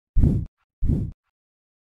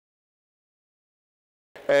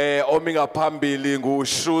Ominga phambili ngu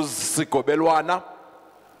Shuz Sigobelwana.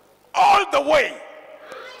 All the way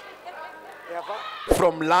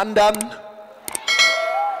from London.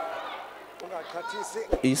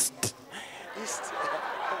 East.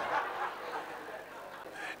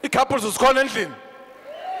 The couples is calling endlini.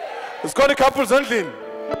 It's called couples endlini.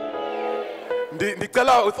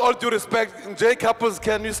 With all due respect, J couples,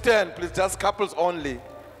 can you stand, please? Just couples only.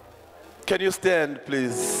 Can you stand,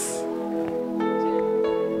 please?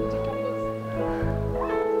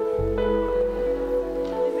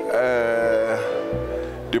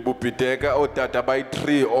 Dibupiteka o tata by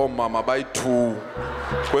 3 or mama by 2.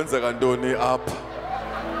 Kwenzeka ntoni apha?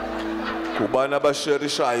 Kubana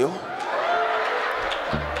abasherishayo?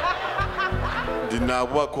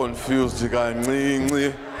 Ndinabo confused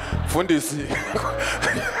kancinci. Mfundisi.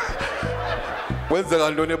 Kwenzeka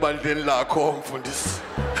ntoni ebandleni lakho mfundisi?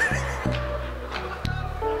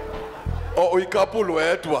 Uyikapulu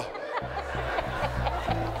wedwa.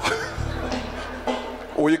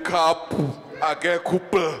 Uyikapu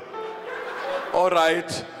couple. All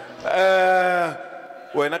right.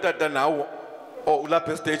 Wena tata nawo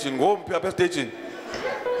ulapha staging ngompi apha staging.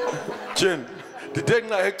 Jen,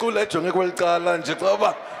 ndithenga ecula ejonge kwelicala nje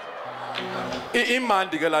xa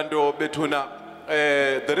imandi ke lanto bethuna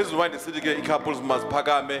the reason why ndisithi ke couples must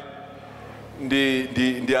phakame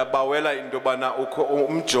ndiyabawela into bana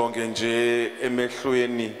umjonge nje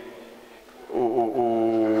emehlweni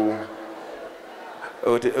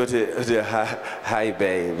hi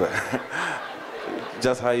babe.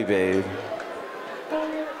 Just hi babe.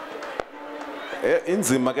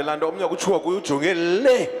 Inzima ke lanto omnye kutshiwa kuye ujonge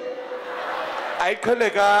le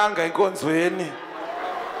ayiqhelekanga enkonzweni.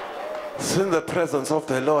 It's in the presence of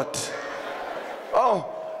the Lord.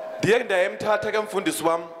 Ndiye ndayemthatha ke mfundisi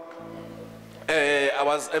wam. I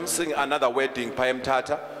was emceeing another wedding pha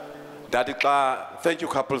eMthatha. Daddy xa, thank you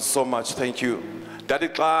couples so much, thank you. Daddy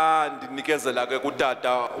xa ndinikezela ke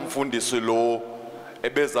kutata umfundisi lo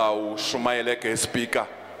ebeza ushumayele ke speaker.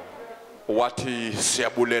 Wathi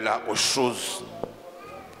siyabulela uShuz.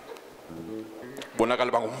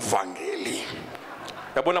 Bonakala bangumvangeli.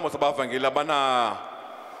 Yabona mos abavangeli abana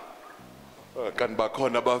kanti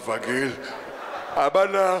bakhona abavangeli.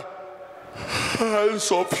 Abana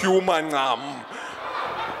so few ncam.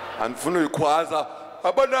 Andifuna uyikhwaza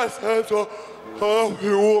abana senzo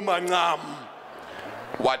few ncam.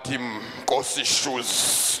 Wathi Nkosi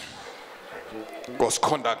Shuz.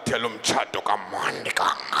 Ngosiconductela umtshato kamandi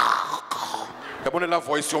kangaka. Yabona la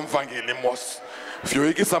voice yomvangeli mos.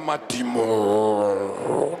 Vyoyikisa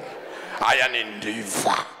amadimo.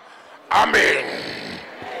 Ayanindiva. Amen.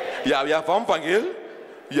 Uyava umvangeli?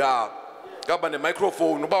 Ya. Kaba ne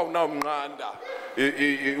microphone uba una umnqanda.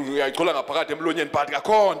 Uyayichola ngaphakathi emlonyeni phakathi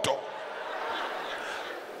kakhonto.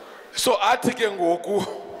 So athi ke ngoku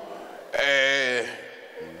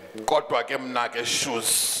kodwa ke mna ke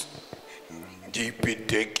Shuz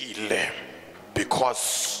ndibhidekile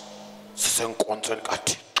because sisenkonzweni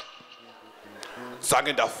kaThixo.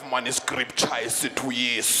 Zange ndafumana iscripture esithi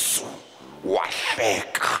uYesu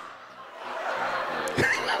wahleka.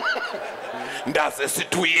 Ndaze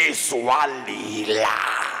sithi uYesu walila.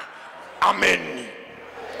 Amen.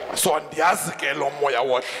 So ndiyazi ke lo moya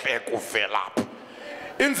wohleka uvelapha.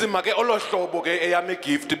 Inzima ke olohlobo ke eyami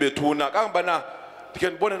gift bethuna kangibana ndike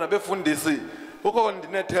ndibone nabefundisi ukho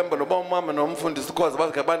ndinethemba noba umama nomfundisi cause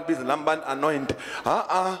bazike bandibiza nami bani anoint.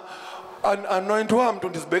 Anoint wami mntu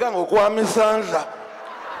ndizibeka ngokwami isandla.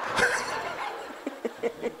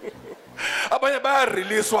 Abanye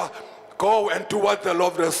bayareleasewa, go and do what the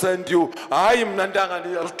Lord has sent you. Hayi mna ntanga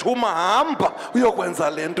ndiyazithuma hamba uyokwenza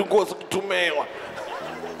le nto inkosi kuthumewa.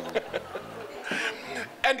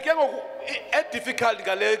 And ke ngoku difficult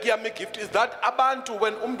ngale yami gift is that abantu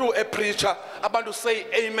when umuntu a preacher abantu say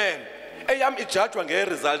amen. Eyam ijudgwa nge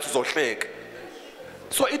results zohleka.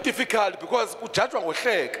 So it's difficult because ujudgwa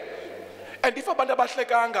ngohleka. And if abantu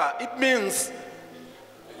abahlekanga it means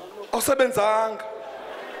awusebenzanga.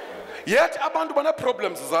 Yet abantu bana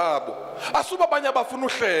problems zabo. Asuba abanye abafuna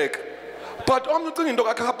uhleka. But omnye ucinga into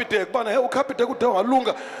kaCapitec bana uCapitec ude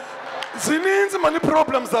walunga. Zininzi mani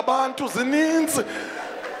problems zabantu zininzi.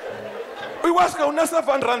 Uyiwaska una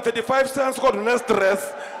 735 cents kodwa une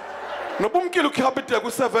stress. Nobumkile uCapitec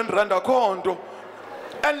u7 rand akhonto.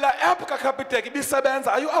 And la app kaCapitec ibisebenza.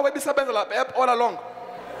 Are you aware ibisebenza la app all along?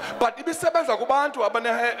 But ibisebenza kubantu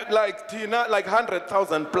abane like Tina like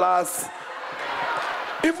 100,000 plus.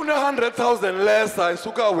 If you 100,000 less,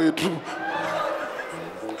 ayisuka wethu.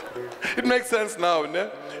 It makes sense now, ne?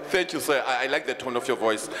 Thank you, sir. I like the tone of your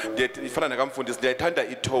voice. Ifana nakamfundisi, ndiyayithanda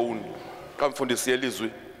itone. Kamfundisi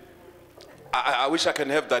yelizwi. I wish I can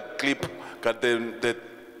have that clip. Got the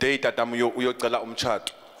day tata uyocela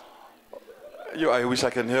umtshato. I wish I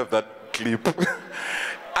can have that clip.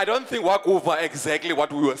 I don't think wakuva exactly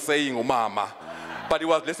what we were saying, umama, but he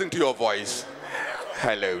was listening to your voice.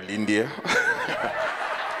 Hello, Lindia.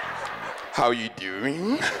 How are you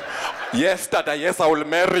doing? Yes, tata, yes, I will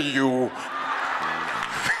marry you.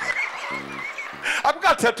 I'm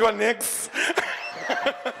gonna tattoo next.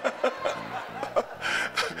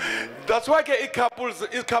 That's why couples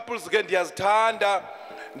again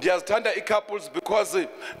ndiyazithanda couples because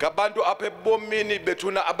ngabantu apha ebomini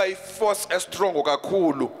bethuna abayi-force strong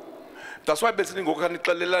kakhulu. That's why besithi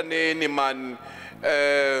ngokanixelelaneni man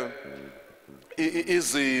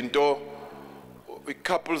izinto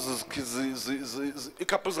couples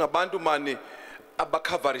ngabantu mani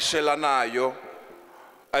abakhavarishellanayo.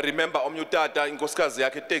 I remember omnye utata inkosikazi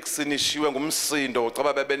yakhe eteksini ishiwe ngumsindo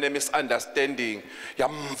ucaba bebene misunderstanding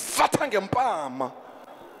yamfatha ngempama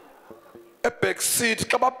e-back seat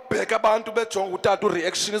xa babheka abantu bejonga utata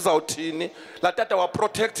ureaction izawuthini. La tata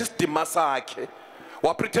waprotect isidima sakhe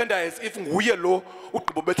wapretenda as if nguye lo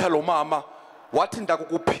ugqibo betha lo mama wathi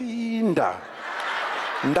ndakukuphinda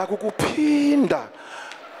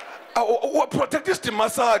waprotect isidima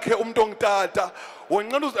sakhe umuntu ongutata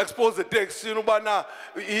wonqena uzi-expose eteksini ubana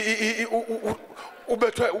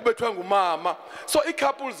ubethwe ngumama. So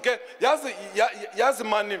i-couples ke yazi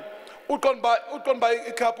mani uqonda ba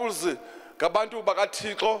i-couples ngabantu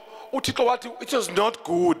bakaThixo. uThixo wathi it is not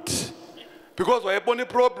good because wayebona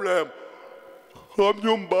i-problem omnye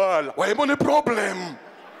umbala wayebona i-problem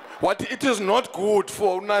wathi it is not good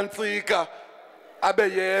for uNantsika abe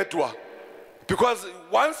yedwa because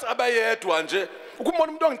once abe yedwa nje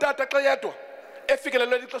ukumbona umuntu ongutata xa yedwa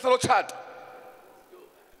efikelele ixesha lotshata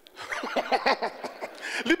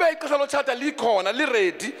libe ixesha lotshata likhona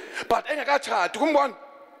liready but engakatshati kumbona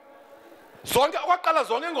zonke okwaqala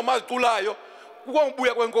zonke ingoma aziculayo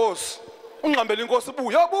kukongibuya kwenkosi ungqambela inkosi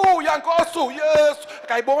buya nkosi uYesu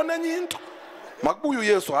akayibona enye into makubuye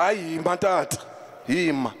uYesu hayi mantata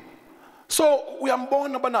yima. So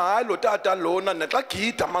uyambona bana hayi lo tata lona naxa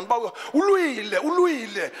gida man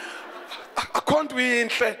ulwile akhonto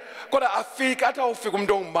inhle kodwa afika athi awufika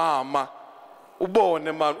umuntu ongumama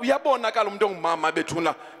ubone man uyabonakala umuntu ongumama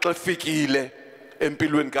bethuna xa efikile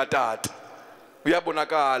empilweni katata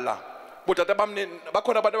uyabonakala. Botata bamni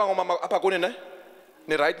bakhona abantu abangomama apha kuni ne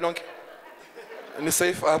ni right nonke ni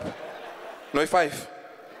safe up no 5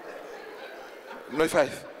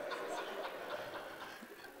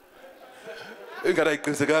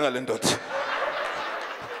 ingarayiqinisekanga le ndoda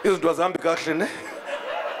izinto azihambi kahle ne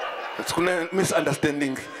sikune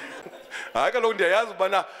misunderstanding. Hayi kaloku ndiyayazi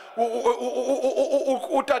ubana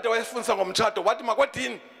utata wayefundisa ngomtshato wathi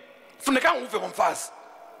makwathini funeka nguve ngomfazi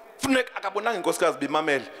funeka akabonanga inkosikazi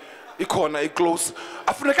bimamele ikhona iclose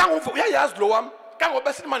afuneka nguve uyayazi lo wam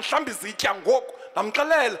kangoba sithi manihlambe izitya ngoku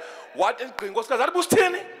namxelela wathi egqinga inkosikazi athi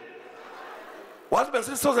busithini wathi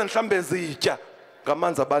benisithi soze nihlambe izitya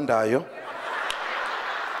ngamanzi abandayo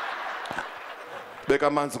beka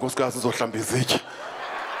amanzi inkosikazi uzohlamba izitya.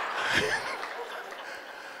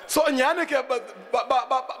 So nyani ke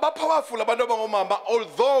ba powerful abantu abangomama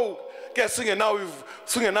although ke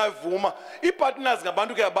singenavuma i-partners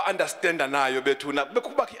ngabantu ke aba understanda nayo bethuna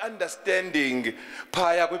bekuba ki-understanding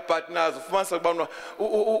phaya kwi-partners ufumanisa ukubana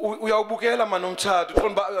uyawubukela mani umtshato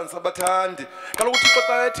uqonda uba andisabathandi kaloku uThixo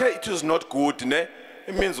xa ethe it is not good ne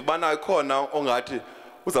it means ubana ikhona ongathi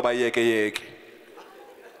uzabayeke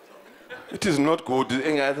it is not good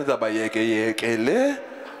engathi uzabayeke le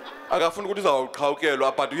akafuna ukuthi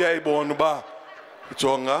uzawuqhawukelwa but uyayibona uba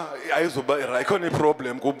jonga ayizoba ikhona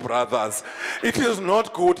i-problem ku-brothers. It is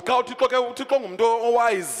not good. Xa uThixo ngumuntu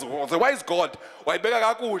owise, the wise God wayibeka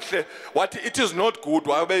kakuhle wathi it is not good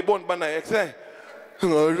wayebeyibona ubana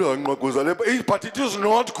but it is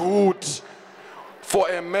not good for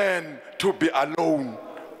a man to be alone.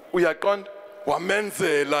 Uyaqonda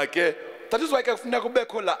wamenzela ke that is why ke kufuneka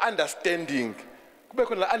kubekho la understanding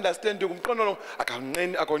umqondo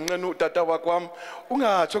akonqeni utata wakwam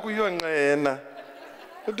ungatsho kuyonqena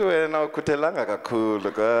uthi wena ukhuthelanga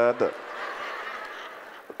kakhulu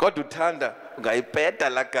kodwa uthanda ungayipeta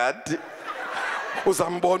la gadi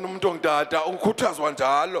uzambona umuntu ongutata ukhuthazwa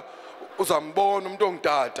njalo uzambona umuntu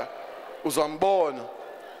ongutata uzambona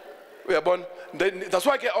uyabona. That's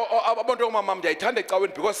why ke abantu ongumama ndiyayithanda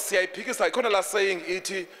ecaweni because siyayiphikisa ikhona la saying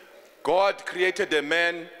ithi God created a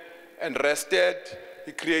man and rested.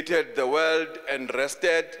 He created the world and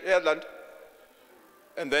rested.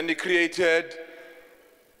 And then he created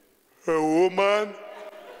a woman.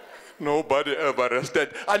 Nobody ever rested.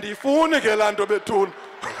 And if unike lanto betun.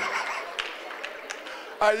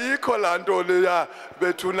 ayikho laa nto leya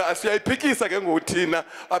bethuna siyayiphikisa ke ngothina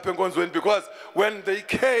apha enkonzweni, because when they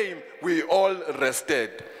came we all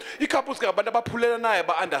rested. Ii-couples ke ngabantu abaphulelanayo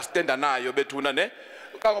ba-understandanayo bethuna ne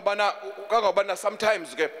kangobana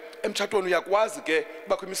sometimes ke emtshatweni uyakwazi ke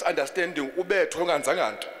kubakho i-misunderstanding ubethwe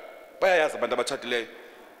unganzanga nto. Bayayazi abantu abatshatileyo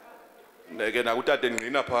ke nakutata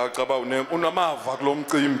engqina phaa caba unamava kulo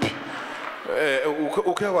mcimbi.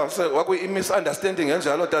 Ukhe wakwi-misunderstanding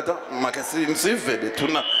enjalo tata, makhe sive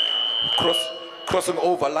bethuna crossing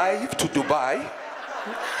over live to Dubai.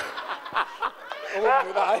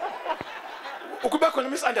 Ukuba khona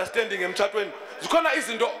misunderstanding emtshatweni zikhona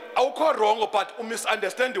izinto awukho wrong but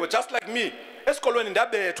misunderstanding just like me. Esikolweni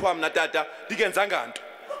ndabethwa mna tata ndikenzanga nto.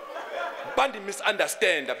 Bandi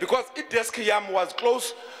misunderstand because i-desk yam was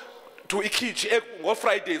close to ikitchen ngo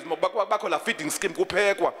Fridays bakho la feeding scheme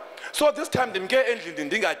kuphekwa. So this time ndimke endlini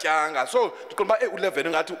ndingatyanga, so ndiqonda u11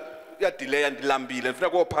 ngathi uyadelay ndilambile ndifuna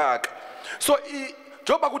kophaka. So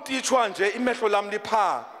njoba kutitshwa nje imehlo lam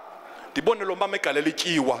lipha ndibone lo mama egalela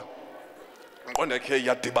ityiwa nqonde ke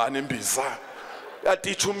yadibana imbiza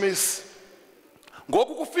yatitsha umiss.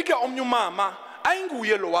 Ngoku kufika omnye umama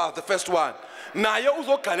ayinguye lo wa the first one naye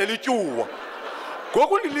uzogalela ityuwa.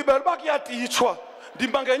 Ngoku ndilibele uba kuyatitshwa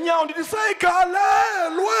ndimba ngenyawo ndithi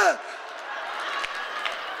seyigalelwe.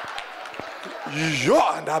 Yho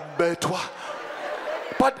andabethwa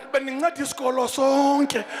but bendinceda isikolo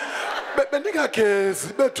sonke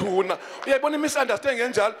bendingagezi bethuna. Uyayibona i-misunderstanding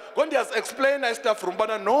enjalo ngoku ndiyazi explain i-staff room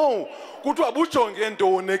bana no kuthiwa bujonge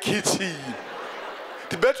ntoni ekhitshini.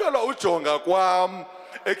 Ndibethelwa ujonga kwam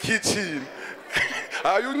ekhitshini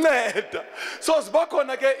ayunceda. So ziba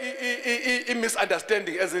khona ke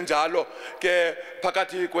i-misunderstanding ezinjalo ke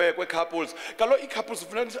phakathi kwe-couples. Kalo ii-couples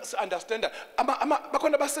kufuneka si-understanda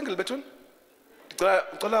bakhona abasingle bethuna.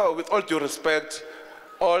 Ndicela with all due respect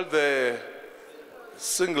all the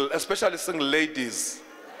single, especially single ladies,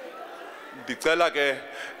 ndicela ke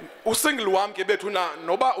usingle wam ke bethuna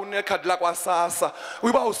noba unekhadi lakwasasa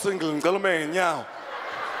uba usingle ndicela ume ngenyawo.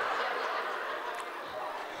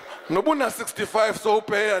 Noba una 65 so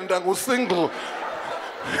upeya ndangusingle.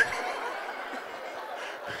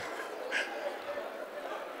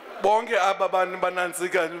 Bonke aba bantu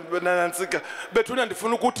banantsika bethuna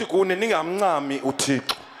ndifuna ukuthi kuni ningamncami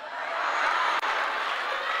uThixo.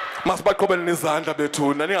 Masibaqhobeleni izandla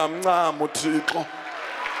bethuna ningamncami uThixo.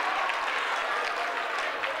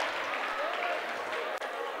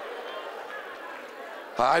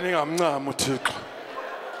 Hayi ningamncami uThixo.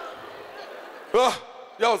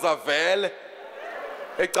 Yawuza vele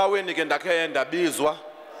ecaweni ke ndakhe ndabizwa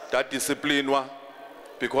ndadisciplinwa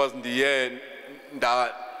because ndiye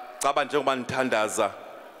ndacaba njengoba ndithandaza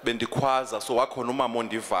bendikhwaza, so wakhona umama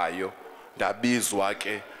ondivayo ndabizwa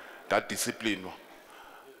ke ndadisciplinwa.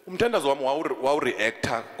 Umthandazo wami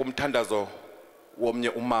wawureacta kumthandazo womnye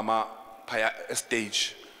umama phaya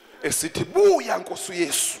estage esithi buya Nkosi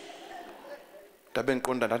uYesu. Ndabe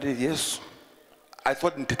ngiqonda ndathi Yesu, I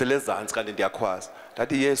thought ndithethele ezantsi kanti ndiyakhwaza.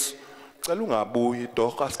 Ndathi Yesu cela ungabuyi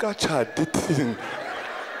torho asikatshati thina.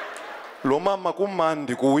 Lo mama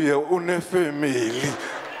kumandi kuye unefamily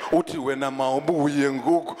uthi wena mawubuye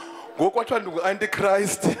ngoku kwathiwa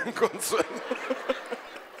ngu-antichrist enkonzweni.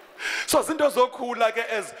 So zinto zokhula ke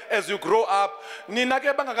as you grow up nina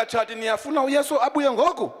ke bangakatshati niyafuna uYesu abuye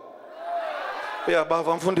ngoku.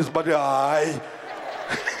 Uyabava mfundisi bathi hayi.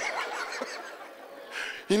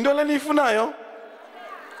 Into le niyifunayo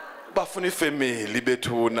bafuna ifamily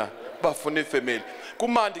bethuna, bafuna ifamily.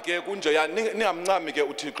 Kumandi ke kunjeya ningamncami ke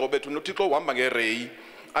uThixo bethuna. uThixo uhamba ngeray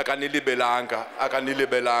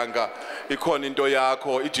akanilibelanga ikhona into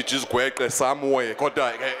yakho ijiji zigweqe somewhere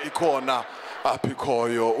kodwa ke ikhona apha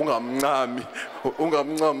ikhoyo.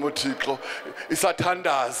 Ungamncami uThixo.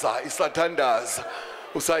 Isathandaza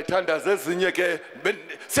usayithandaza ezinye ke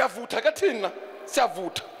siyavutha ke thina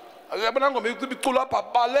siyavutha. Uyabona ngoma icula apha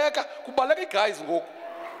kubaleka iguys ngoku.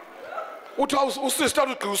 Uthi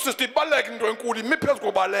usister usister ibaleka into enkulu imi phezu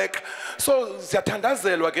kobaleka. So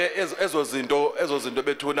siyathandazelwa ke ezo zinto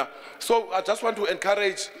bethuna. So I just want to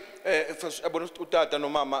encourage yabona utata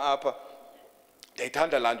nomama apha.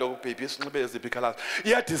 Ndiyayithanda laa nto baby sinxibe eziphi iikhalazi.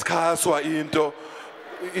 Iyadiscusswa into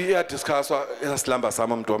iyadiscusswa esasilamba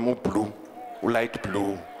sama mntu wam ublue ulight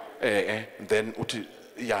blue then uthi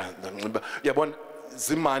ya ndanxiba. Yabona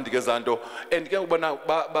zimandi ke zanto and ke ubona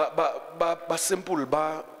ba simple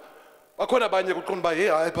bakhona abanye kuqonda ba hey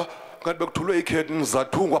hayi pha ngathi bekuthulwe i-curtain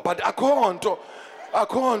zathungwa but akho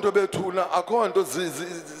nto bethuna akho nto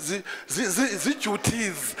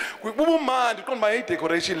zi-duties kubumandi kuqonda ba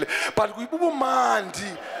yi-decoration le but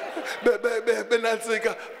kubumandi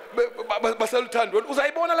benantsika baseluthandweni.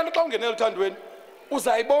 Uzayibona le nto xa ungene eluthandweni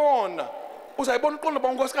uzayibona uqonda uba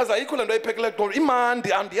unkosikazi ayikho le nto ayiphekele kuqonda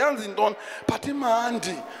imandi andiyazi intoni but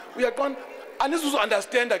imandi uyaqonda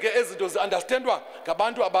anizuzu-understanda ke ezinto zi-understandwa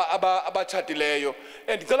ngabantu abatshatileyo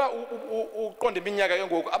and ndicela uqonda iminyaka ke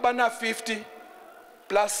ngoku abana-50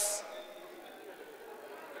 plus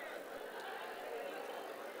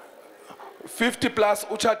 50 plus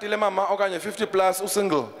utshatile mama okanye 50 plus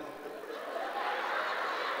usingle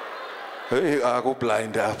hey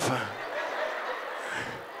akublind apha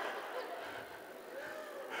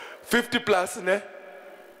 50 plus ne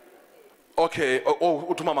okay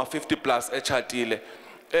uthi mama 50 plus etshatile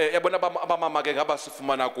yabona abamama ke ngaba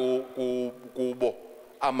sifumana kubo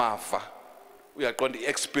amafa uyaqonda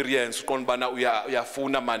i-experience uqonda bana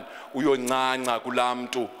uyafuna man uyoncanca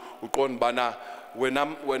kulamntu uqonda bana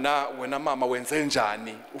wena mama wenze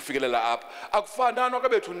njani ufikelela apha akufanani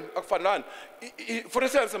kwabethuni akufanani for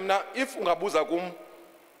instance mina if ungabuza kum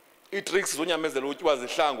i-tricks zonyamezela utyiwa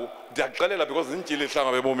zihlangu ndiyakuxelela because zintyile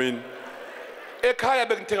ihlangu bebomini ekhaya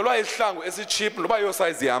bekuthengelwa isihlangu esicheap noba yo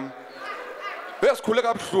size yam besikhule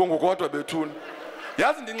kabuhlungu kodwa bethuni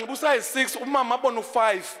yazi ndinxiba usize 6 umama abona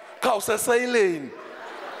u5 kha usesayileni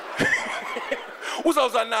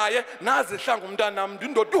uzawuza naye nazi ihlangu umntanam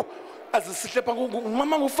ndindodu azisihle pha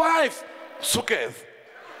ngumama ngu5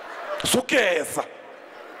 sukeza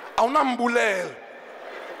awunambulelo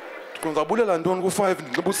ndizabulela ntoni ku5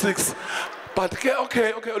 ndinxiba u6 but ke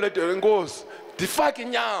okay uledele nkosi ndifake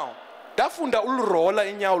inyawo ndafunda ulirola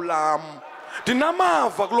inyawo lam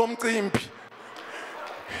ndinamava kulo mcimbi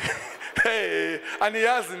hey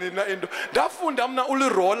aniyazi nina into ndafunda mna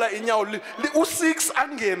ulirola inyawo u6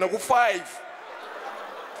 angena ku5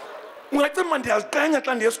 ungacima ndiyaziqenya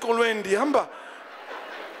xa ndiye esikolweni ndihamba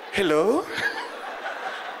hello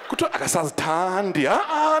kuthiwa akasazithandi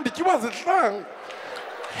ndityiwa zihlangu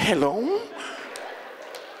hello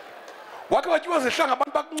wakhe watyiwa zihlangu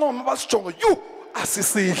abantu bakuncoma basijonge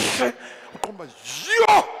asisihle uqomba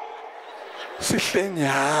sihle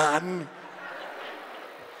nyani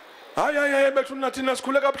hayi bethuna thina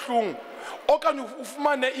sikhule kabuhlungu okanye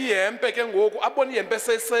ufumane ihempe ke ngoku abone ihempe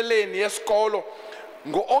eseseleni yesikolo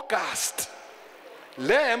ngo-August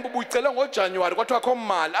le hempe ubuyicele ngoJanuwari kwathiwa akho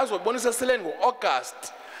mali azobona iseseleni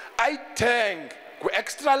ngo-August ayithenge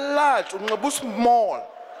ku-extra large unxiba usmall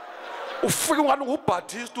ufike ungathi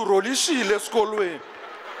ngubaptist urolishile esikolweni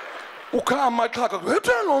ukha amaxhaka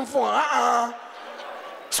wetheni lo mfo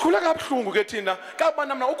sikhule kabuhlungu ke thina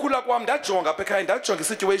kabana mna ukhula kwam ndajonga apha ekhaya ndajonga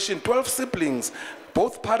i-situation 12 siblings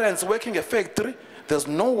both parents working a factory there's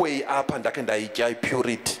no way apha ndakhe ndayitya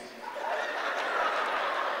i-purity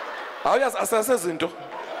awuyazi asese zinto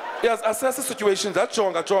yazi asese situations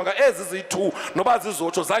ajonga ezi ziyi-2 noba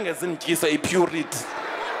zizotsho zange zindityise i-purity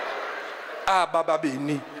aba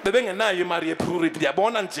babini bebengenayo imali ye-purity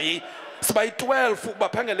ndiyabona nje sibayi-12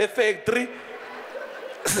 baphangele e-factory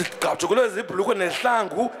sigqajukulwe zibhulukwe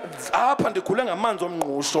nezihlangu apha ndikhule ngamanzi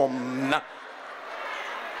omngqusho mna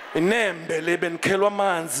inembe le benikhelwa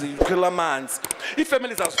amanzi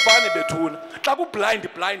iifamily zazifani bethuna xa ku-blind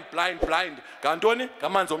ngantoni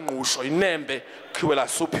ngamanzi omngqusho inembe khiwela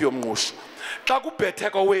suphu yomngqusho xa kubhethe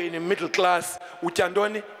kowenu middle class utya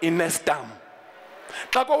ntoni inestam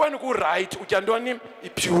xa kowenu ku-right utya ntoni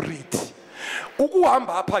i-purity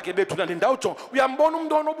ukuhamba apha ke bethuna ndindawujonga uyambona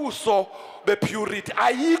umntu onobuso be-purity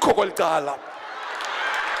ayikho kweli cala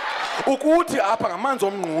ukuthi apha ngamanzi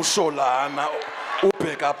omngqusho lana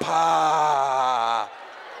ubheka phaa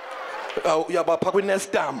uyaba phaa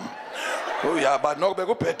kwinestam uyaba noko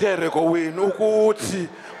bekubhetere kowenu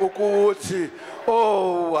ukuthi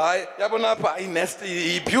oh hayi yabona apha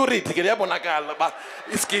i-purity ke yabonakala uba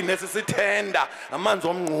iskin esisithenda amanzi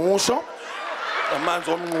omngqusho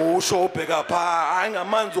ubheka phaa hayi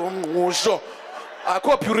ngamanzi omngqusho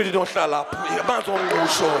akho purity nohlala apho amanzi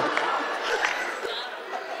omngqusho.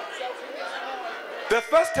 The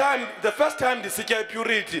first time ndisitya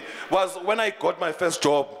purity was when I got my first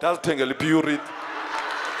job. Ndazithengela purity.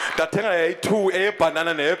 Ndathenga yayi-2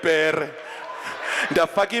 eyebhanana neyepere.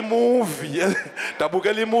 Ndafaka imovie.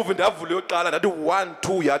 Ndabukela imovie ndavula yoqala ndathi 1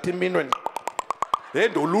 2 yathi iminwe.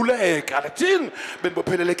 Ndoluleka ndathini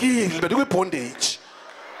bendibophelelekile bendikwi-bondage.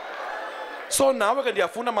 So nawe ke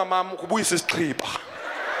ndiyafuna mamam ukubuyisa isixiba.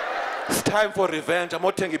 It's time for revenge.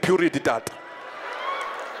 Amothenga ipurity tata.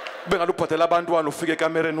 Bengalubhatela abantwana ufike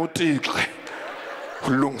ekamereni utixe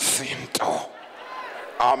ulungisa into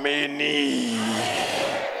ameni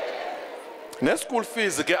ne-school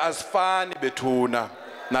fees ke azifani bethuna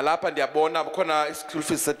nalapha ndiyabona khona i-school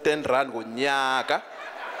fees se-10 ngonyaka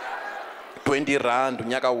 20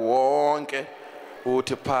 unyaka wonke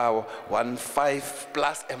uthi phawo 15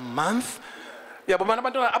 plus a month yabo mana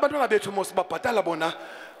abantwana bethu mos babhatala bona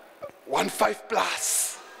 15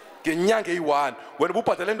 plus ngenyanga eyi1 wena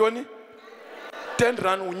ububhatala ntoni 10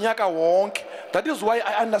 rand unyaka wonke. That is why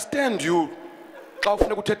I understand you. Xa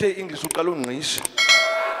ufuna ukuthethe English uqala ungqishe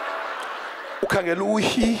ukhangela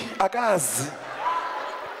uhi akazi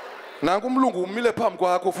nanku umlungu umile phambi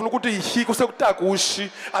kwakho ufuna ukuthi ihi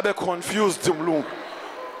kusekutakushi abe confused umlungu.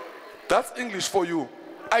 That's English for you.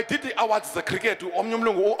 I did the awards the cricket omnye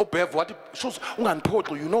umlungu uBev wathi Shuz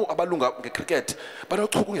ungandiphoxo, you know abalunga ngecricket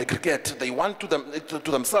banochuku ngecricket, they want to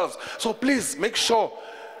themselves, so please make sure.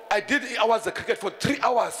 I did the awards the cricket for 3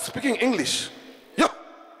 hours speaking English. Yo,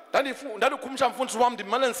 ndandikhumsha mfundisi wam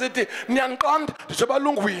ndimane ndisithi niyandiqonda nditsho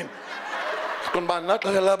ebalungwini qonba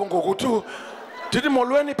naxesha labo ngokuthi ndithi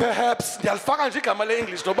molweni perhaps ndiyalifaka nje igama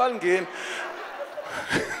le-English noba lingeni.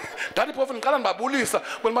 Ndathi phofu ndiqala ndibabulisa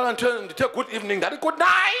kwenibana ndithe good evening ndathi good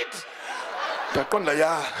night ndaqonda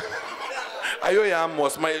ya ayo yam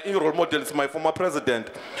was my role model is my former president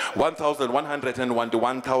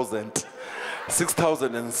 1101,000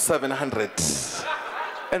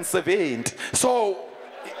 6,770. So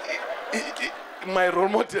my role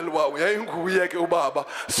model wow yayinguye ke ubaba.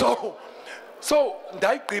 So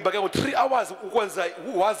ndayigqiba ke ngo3 hours ukwenza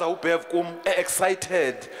waza uBev kum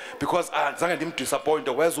excited because zange ndimdisappoint.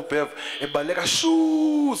 Where's uBev ebaleka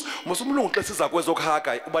Shuz mos umlungu xa siza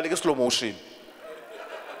kwezokuhaga ubaleka slow motion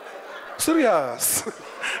serious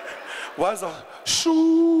waza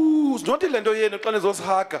Shuz not lento yenu xa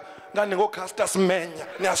nizosihaga ngani ngoCaster Semenya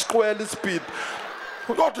niyasiqwela ispeed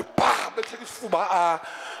uthi ba betheka isifuba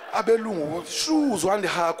abelungu Shuz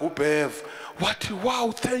wandihaga uBev wathi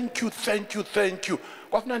wow thank you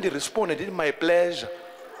kwafuna ndirespond ndithi my pleasure.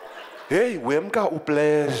 Hey wemka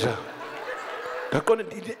upleasure ngaqonda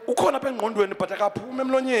ukhona apha engqondweni but akaphuma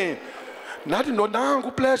emlonyeni nathi nangu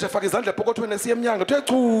upleasure faka izandla epokothweni esiye emnyango uthe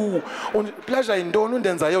chu pleasure yintoni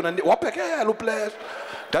undenza yona waphekela upleasure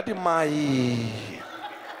ndathi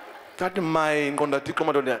my ngqondo athi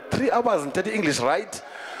qomadola 3 hours ndithethe English right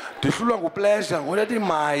ndihlulwa ngupleasure ngokuthi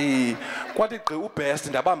my kwathi gqi ubest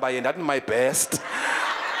ndabamba yena ndathi my best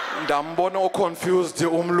ndambona oconfused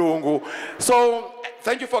umlungu. So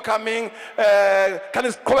thank you for coming. Can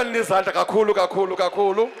you call in izandla kakhulu